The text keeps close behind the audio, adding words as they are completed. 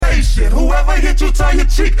get you turn your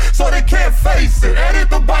cheek so they can't face it. Edit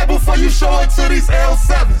the Bible before you show it to these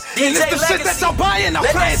L7s. And it's the Legacy. Shit that y'all buying, I'm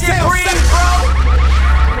playing L7.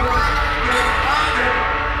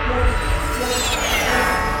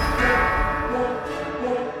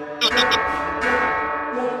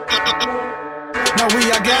 Now we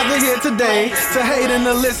are gathered here today to hate and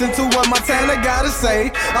to listen to what Montana gotta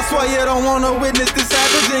say. I swear you don't wanna witness this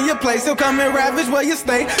savage in your place. He'll come and ravage where you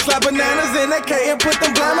stay. Slap bananas in that K and put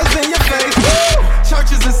them blammers in your face. Woo!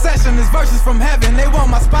 Churches in session, is verses from heaven. They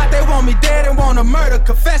want my spot, they want me dead and want a murder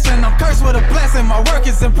confession. I'm cursed with a blessing, my work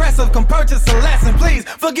is impressive. Come purchase a lesson, please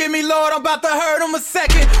forgive me, Lord, I'm about to hurt him a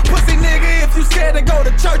second. Pussy nigga, if you scared to go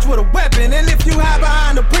to church with a weapon, and if you hide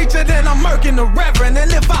behind the preacher, then I'm murking the reverend.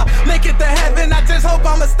 And if I make it to heaven, I just hope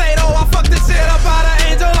I'ma stay though. I fuck this shit up out of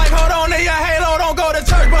angel like hold on to your halo. Don't go to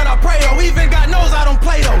church, but I pray though. Even God knows I don't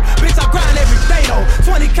play though. Bitch, I grind every day though.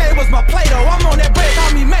 20K was my play though. I'm on that bread,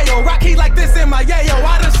 call me Mayo. Rocky like this in my yayo.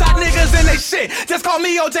 I done shot niggas in they shit. Just call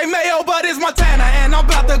me OJ Mayo, but it's Montana. And I'm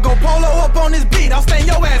about to go polo up on this beat. I'll stain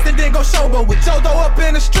your ass and then go showboat with Jodo up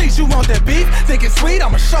in the streets. You want that beef? Think it's sweet?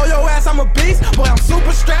 I'ma show your ass I'm a beast. Boy, I'm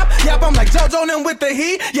super strapped. Yep, I'm like JoJo and with the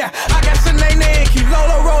heat. Yeah, I got Shanae and keep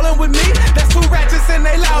Lolo rolling with me. That's two ratchets and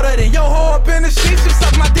they louder than yo ho up in the sheets. She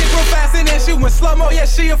suck my dick real fast and then she went slow-mo. Yeah,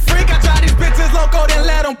 she a freak. I try these bitches loco, then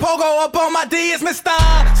let them pogo up on my D. It's Mr.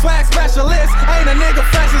 Swag Specialist. Ain't a nigga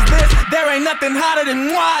fresh as this. There ain't nothing hotter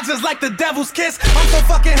than moi, just like the devil's kiss. I'm so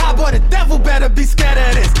fucking hot, boy, the devil better be scared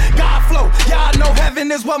of this. God flow, y'all know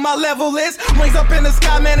heaven is what my level is. Wings up in the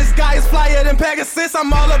sky, man, this guy is flyer than Pegasus.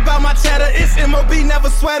 I'm all about my cheddar, it's MOB, never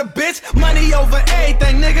sweat a bitch. Money over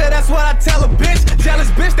everything, nigga, that's what I tell a bitch.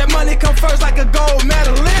 Jealous bitch, that money come first like a gold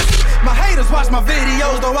medalist. My haters watch my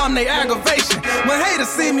videos, though I'm their aggravation. When haters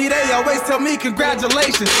see me, they always tell me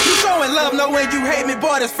congratulations. You showing love, know when you hate me,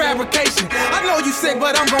 boy, that's fabrication. I know you sick,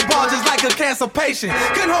 but I'm gon' ball just like a cancer patient.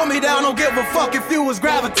 Couldn't hold me down, don't give a fuck if you was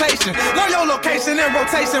gravitation. Learn your location and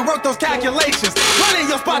rotation, work those calculations. Run in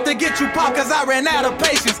your spot to get you popped, cause I ran out of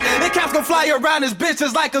patience. And caps gon' fly around this bitch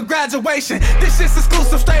just like a graduation. This shit's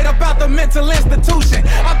exclusive, straight up out the mental institution.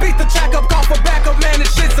 I beat the track up, call for backup, man, this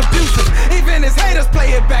shit's abusive. Even his haters play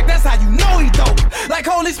it back, that's how you know he dope. Like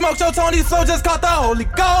holy smoke, show Tony Flow just caught the Holy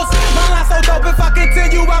Ghost. My line so dope, if I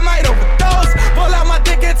continue, I might overdose. Pull out my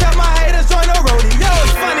dick and tell my haters join the rodeo.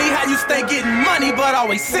 It's funny how you stay getting money, but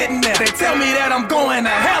always sitting there. They tell me that I'm going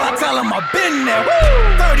to hell, I tell them I've been there.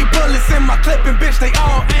 Woo! 30 bullets in my clip and bitch, they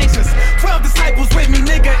all anxious. 12 disciples with me,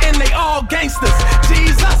 nigga, and they all gangsters.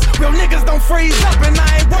 Jesus, real niggas don't freeze up, and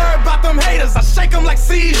I ain't worried about them haters. I shake them like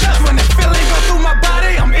seizures. When that feeling go through my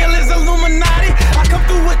body, I'm ill as Illuminati. I come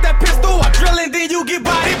through with that pistol, I drill and then you get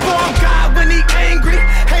bodied. Boy, I'm God when he angry.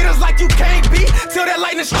 Haters like you can't be. Till that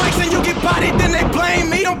lightning strikes and you get bodied, then they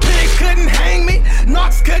blame me. Them pigs couldn't hang me,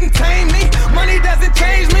 Knox couldn't tame me. Money doesn't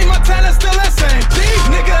change me, Montana still the same. Jeez,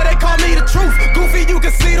 nigga, they call me the truth. Goofy, you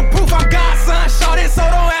can see the proof. I'm God's son, shorty, so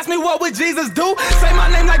don't ask me what would Jesus do. Say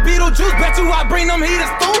my name like Beetlejuice, bet you I bring them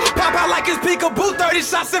heaters through. Pop out like it's peekaboo, 30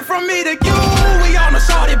 shots in from me to you. We on the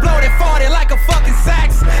shorty, blow that 40 like a fucking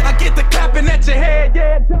sax. I get the clapping at your head,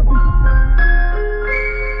 yeah, jumping.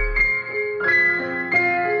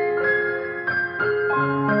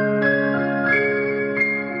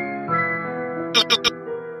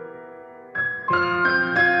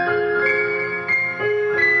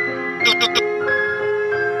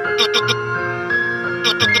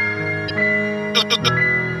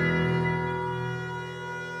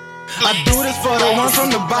 I do this for the ones from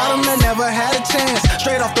the bottom that never had a chance.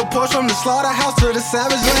 Straight off the porch from the slaughterhouse to the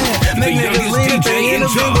savage land. Make niggas lean if they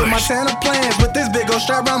intervene with Montana plans. With this big old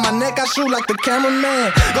strap around my neck, I shoot like the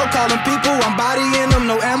cameraman. Go call them people, I'm bodying them,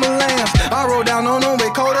 no ambulance. I roll down on them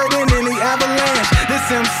way colder than any avalanche. This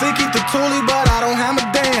MC keep the toolie, but I don't hammer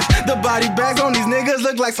dance. The body bags on these niggas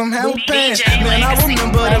look like some hammer pants. Man, I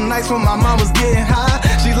remember them nights when my mom was getting high.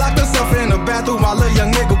 She locked herself in the bathroom while a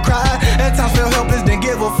young nigga cried. At times felt helpless, didn't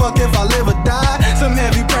give a fuck if I live or die. Some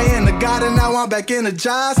heavy praying to God and now I'm back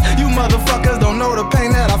energized. You motherfuckers don't know the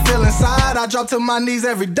pain that I feel inside. I drop to my knees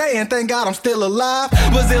every day and thank God I'm still alive.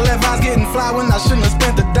 Was ill advised getting fly when I shouldn't have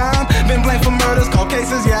spent the dime. Been blamed for murders, cold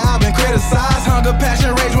cases, yeah I've been criticized. Hunger,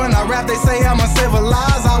 passion, rage when I rap, they say I'm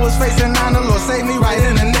uncivilized. I was facing 9, the Lord saved me right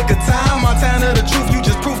in the nick of time. Montana the truth, you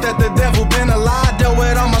just proof that the devil been a lie. Dealt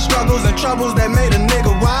with all my struggles and troubles that made a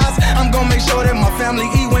nigga wise. I'm gonna make sure that my family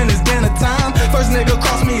eat when it's dinner time. First nigga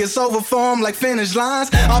cross me, it's over for him like finish lines.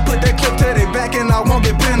 I'll put that clip to their back and I won't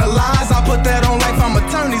get penalized. I put that on life, I'ma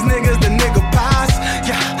turn these niggas to nigga pies.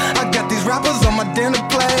 Yeah, I got these rappers on my dinner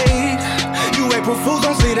plate. You April Fools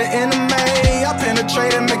don't see the enemy. I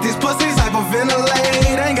penetrate and make these pussies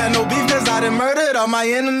hyperventilate. Ain't got no beef cause I done murdered all my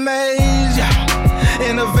enemies. Yeah.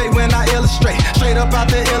 Innovate when I illustrate. Straight up out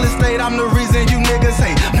the ill estate, I'm the reason you niggas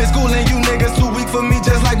hate. Been schooling you niggas too weak for me,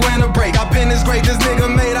 just like winter break. I been this great, this nigga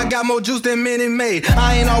made. I got more juice than Minute Maid.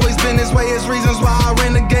 I ain't always been this way, it's reasons why I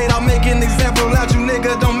renegade. I'll make an example out you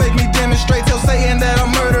nigga, don't make me demonstrate. Tell Satan that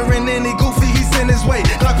I'm murdering any goofy he send his way.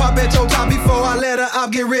 Glock pop at your top before I let her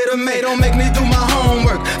out, get rid of me. Don't make me do my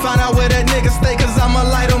homework, find out where that nigga stay, cause I'ma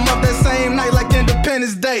light him up that same night like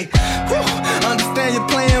Independence Day. Whew. Understand you're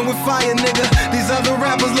playing with fire, nigga. These other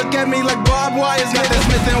rappers look at me like barbed wires. Got that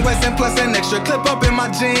Smith & Wesson plus an extra clip up in my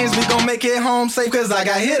jeans. We gon' make it home safe, cause I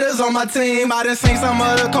got hitters on my team. I done seen some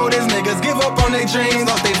of the coldest niggas give up on their dreams.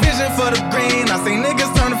 Lost their vision for the green. I seen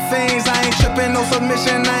niggas turn to fiends. I ain't tripping, no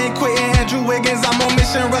submission. I ain't quitting. Andrew Wiggins, I'm on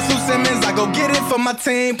mission. Russell Simmons, I go get it for my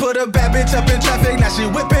team. Put a bad bitch up in traffic, now she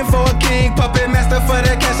whipping for a king. Puppet master for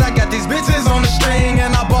that cash, I got these bitches on the string.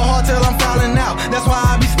 And I ball hard till I'm falling out. That's why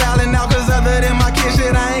I be styling out, cause other than my kid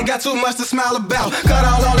shit, I ain't got too much to smile about. Cut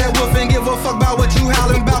out all that wolf and give a fuck about what you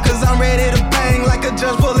howling about, cause I'm ready to bang like a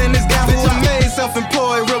judge pulling this gavel. Bitch, I'm made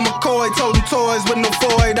self-employed, real McCoy, toting toys with no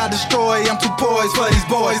void. I destroy, I'm too poised for these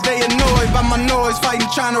boys. They annoyed by my noise, fighting,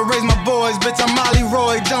 trying to raise my boys. Bitch, I'm Molly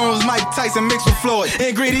Roy Jones, Mike Tyson mixed with Floyd.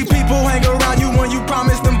 And greedy people hang around you when you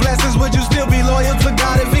promised them blessings. Would you still be loyal to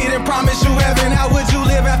God if he didn't promise you heaven? How would you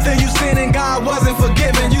live after you sin and God wasn't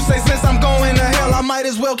forgiven? You say since I'm going to hell, I might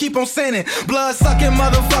as well keep on sinning. Blood sucking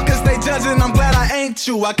motherfuckers, they judging, I'm glad I ain't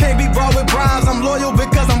you. I can't be brought with bribes, I'm loyal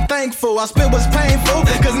because I'm thankful. I spit what's painful,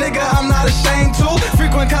 cause nigga, I'm not ashamed to.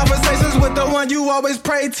 Frequent conversations with the one you always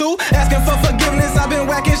pray to. Asking for forgiveness, I've been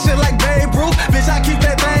whacking shit like Babe Ruth. Bitch, I keep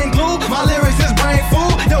that thing glued, my lyrics is brain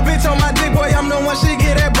food. Yo, bitch on my dick, boy, I'm the one she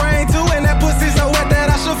get that brain to. And that pussy so wet that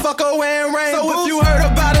I should fuck her wearing rain boots. So if you heard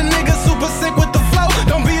about a nigga super sick with the flow,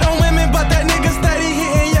 don't beat on women, but that nigga steady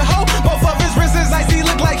hitting your hoe. Both of his wrists is icy,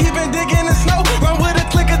 look like he been digging in snow. Run with a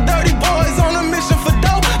clique of dirty boys on a mission for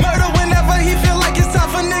dough. Murder whenever he feel like it's time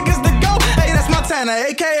for niggas to go. Hey, that's Montana,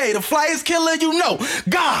 aka the flyest killer you know.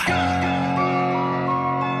 God.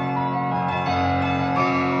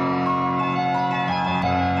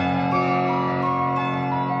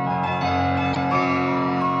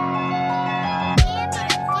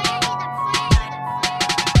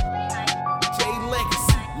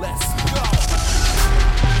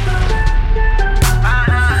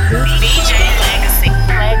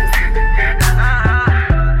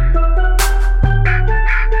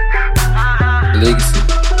 Legacy,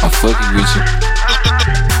 I'm fucking with you.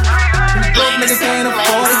 Broke niggas can't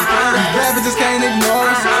afford it. These bad bitches can't ignore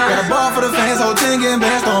us. Got a ball for the fans, whole team getting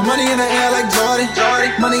banned. Throwing money in the air like Jordan.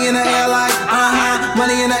 Money in the air like,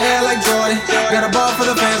 money in the air like Jordan. Got a ball for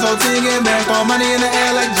the fans, whole team getting banned. Throwing money in the air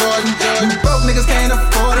like Jordan. These broke niggas can't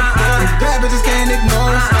afford it. These bad bitches can't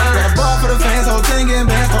ignore us. Got a ball for the fans, whole team getting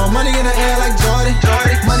banned. Throwing money in the air like Jordan.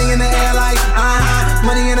 Money in the air like,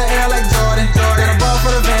 money in the air like Jordan. Got a ball for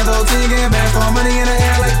the fans, whole team getting banned. Throwing money in the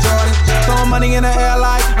air like Jordan. Throwing money in the air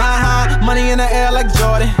like, money in the air like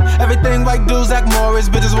Jordan. Everything like do Zach Morris.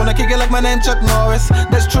 Bitches wanna kick it like my name Chuck Norris.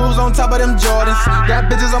 That's trues on top of them Jordans. Got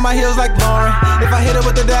bitches on my heels like Lauren. If I hit it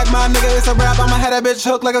with the deck, my nigga, it's a rap. I'ma have that bitch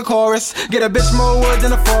hooked like a chorus. Get a bitch more wood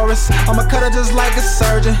than a forest. I'ma cut her just like a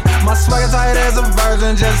surgeon. My swagger tight as a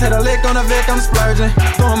virgin. Just hit a lick on a Vic, I'm splurging.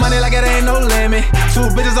 Throwing money like it ain't no limit. Two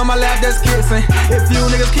bitches on my lap that's kissing. If you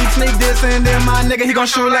niggas keep sneak dissing, then my nigga, he gon'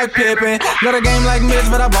 shoot like Pippen. Got a game like Mitch,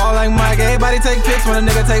 but I ball like Mike. Everybody take pics when a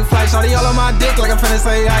nigga take flight. Shawty all on my dick like I'm finna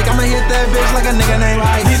say Ike. I'ma hit that bitch like a nigga named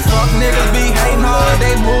Ike. These fuck niggas be hating hard.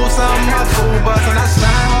 They move something, my school bus. And I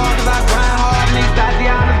shine hard cause I grind hard. And these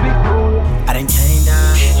Tatianas be cool. I done came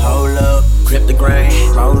down, hold up, grip the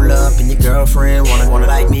grain, roll up, and your girlfriend wanna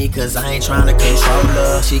like me, cause I ain't tryna control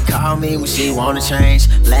her. She call me when she wanna change,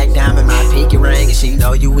 black diamond, my pinky ring, and she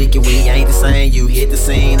know you weak and we ain't the same. You hit the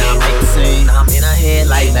scene, I make the scene. I'm in her head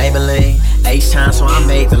like Maybelline, H-time, so I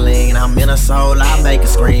make the lean. I'm in her soul, I make her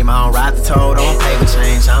scream. I don't ride the toad on paper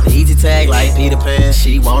change. I'm easy tag like Peter Pan.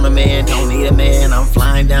 She want a man, don't need a man. I'm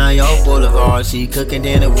flying down your boulevard. She cooking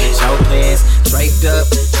dinner with your plans. Draped up,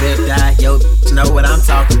 tripped out, yo, know what I'm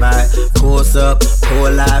talking about. Pulls up,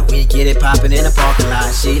 pull out, we get it poppin' in the parking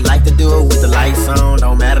lot. She like to do it with the lights on.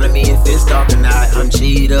 Don't matter to me if it's dark or not. I'm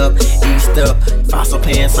G'd up, eased up, fossil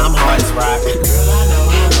pants, I'm hard as rock. Girl, I know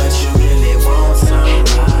how much you really want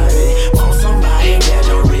somebody. Want somebody that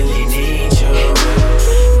don't really need you.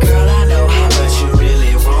 Girl, I know how much you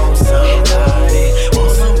really want somebody.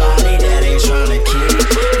 Want somebody that ain't tryna keep.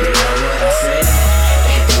 You know what I said?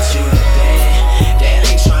 They put you to bed. That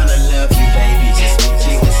ain't tryna love you, baby. Just meet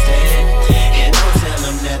you instead. And don't tell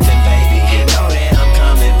them nothing, baby. You know that I'm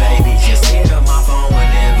coming, baby. Just hit up my phone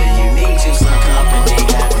whenever you need you some company.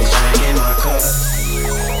 Got me drinking my cup.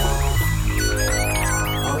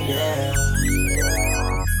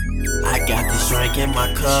 drink in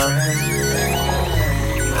my cup.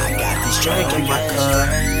 I got this drink in my cup.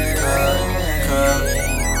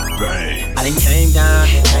 I done came down,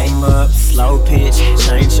 came up, slow pitch,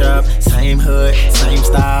 change up, same hood, same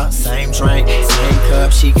style, same drink, same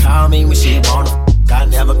cup. She call me when she wanna. I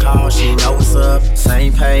never call, she know what's up.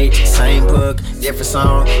 Same page, same book, different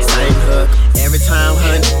song, same hook. Every time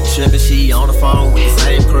honey trippin', she on the phone with the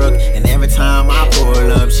same crook. And every time I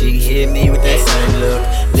pull up, she hit me with that same look.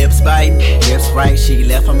 Lips bite, lips right, she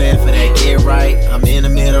left her man for that get right. I'm in the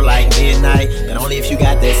middle like midnight, but only if you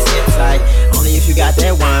got that sip tight. Only if you got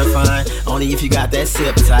that wine fine, only if you got that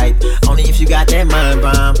sip tight. Only if you got that mind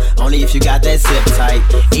bomb, only if you got that sip tight.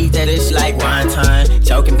 Eat that ish like wine time,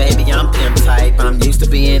 choking baby, I'm pimp type. I'm used to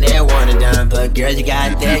being there one and done, but girl, you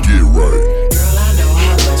got that. Get right. Girl, I know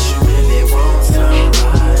how much you really want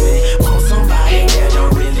somebody that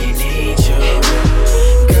don't really need you.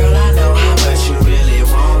 Girl, I know how much you really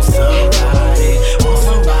want somebody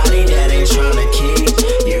that ain't tryna keep.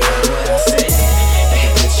 You heard what I said? They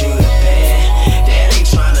can put you to bed. That ain't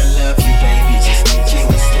tryna love you, baby, just need you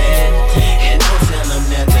instead. And don't tell them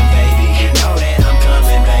nothing, baby. You know that I'm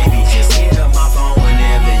coming, baby. Just hit up my phone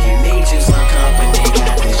whenever you need you some company.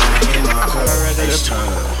 Got this drink in my cup. It's time.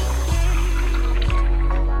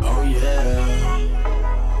 Oh yeah.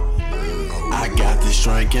 I got this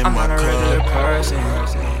drink in my cup.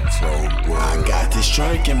 I got this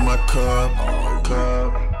drink in my cup.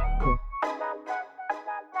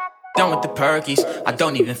 Done with the perkies, I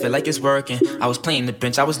don't even feel like it's working. I was playing the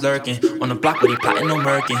bench, I was lurking on the block where they plotting no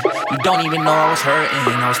murking. You don't even know I was hurting,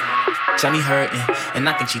 I was Johnny hurting, and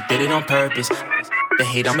I think she did it on purpose. The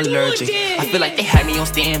hate, I'm allergic. I feel like they had me on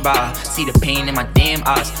standby. See the pain in my damn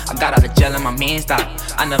eyes. I got out of jail and my man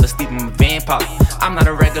stopped. I never sleep with my vampire. I'm not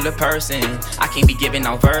a regular person. I can't be giving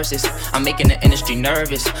out verses. I'm making the industry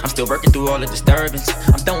nervous. I'm still working through all the disturbance.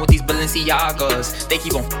 I'm done with these Balenciagas. They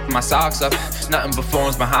keep on f***ing my socks up. Nothing but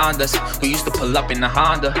forms behind us. We used to pull up in the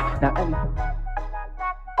Honda.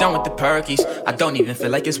 Done with the perkies, I don't even feel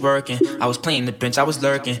like it's working. I was playing the bench, I was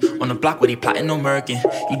lurking on the block where they plotting no murking.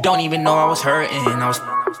 You don't even know I was hurting, I was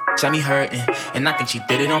Johnny hurting, and I think she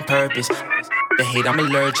did it on purpose. The hate, I'm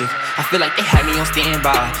allergic. I feel like they had me on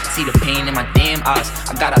standby. See the pain in my damn eyes.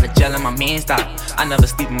 I got out of jail and my man stopped. I never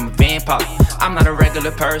sleep with my vampire. I'm not a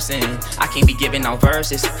regular person. I can't be giving out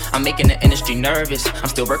verses. I'm making the industry nervous. I'm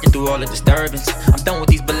still working through all the disturbance. I'm done with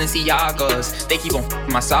these Balenciagas. They keep on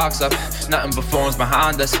f***ing my socks up. Nothing but forms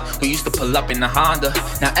behind us. We used to pull up in the Honda.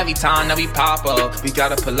 Now every time that we pop up, we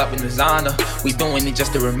gotta pull up in designer. We doing it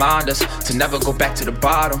just to remind us to never go back to the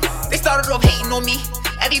bottom. They started off hating on me.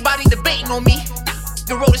 Everybody debating on me.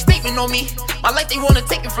 They wrote a statement on me. My life, they wanna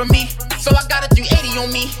take it from me. So I got a 380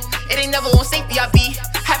 on me. It ain't never on safety, I be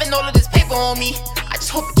having all of this paper on me. I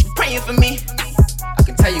just hope that you praying for me. I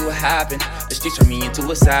can tell you what happened. The streets turned me into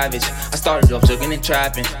a savage. I started off jugging and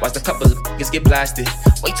trapping. Watched a couple of niggas get blasted.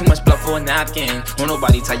 Way too much blood for a napkin. Won't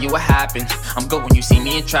nobody tell you what happened. I'm good when you see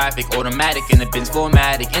me in traffic. Automatic in the Benz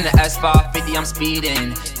 4matic. In the S550, I'm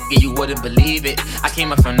speeding. Yeah, you wouldn't believe it. I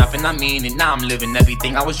came up from nothing, I mean it. Now I'm living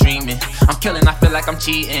everything I was dreaming. I'm killing, I feel like I'm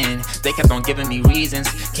cheating. They kept on giving me reasons.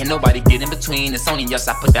 Can't nobody get in between. It's only us,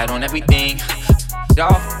 I put that on everything.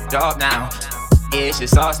 Dog now. Yeah, it's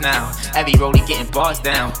just sauce now. Every rollie getting bossed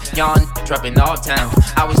down. Y'all dropping all town.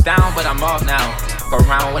 I was down, but I'm off now. Go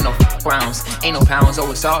around with no rounds. Ain't no pounds,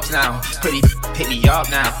 oh it's off now. Pretty pick me up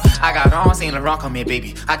now. I got on, Saint Laurent, come here,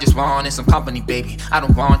 baby. I just wanted some company, baby. I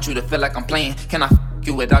don't want you to feel like I'm playing. Can I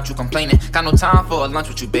you without you complaining? Got no time for a lunch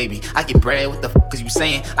with you, baby. I get bread, what the f*** is you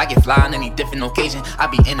saying? I get fly on any different occasion. I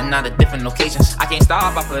be in and out of different locations. I can't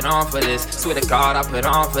stop, I put on for this. Swear to God, I put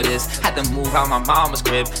on for this. Had to move out my mama's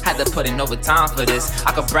crib. Had to put in overtime for this.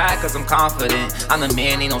 I could brag cause I'm confident. I'm the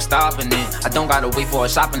man, ain't no stopping it. I don't gotta wait for a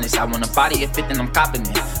shopping list. I want a body it fit, then I'm copping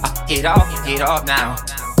it. I get off now.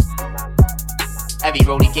 Every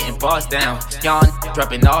rollie getting bossed down. Y'all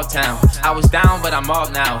dropping all town. I was down, but I'm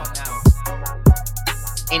off now.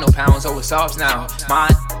 Ain't no pounds, oh it's off now.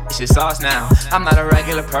 Mine, it's just sauce now. I'm not a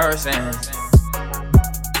regular person.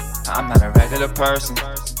 I'm not a regular person.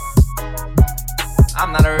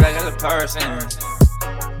 I'm not a regular person.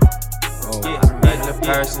 Yeah, regular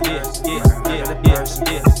person. Regular person.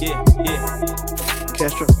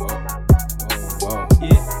 Castro.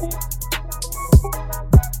 Yeah.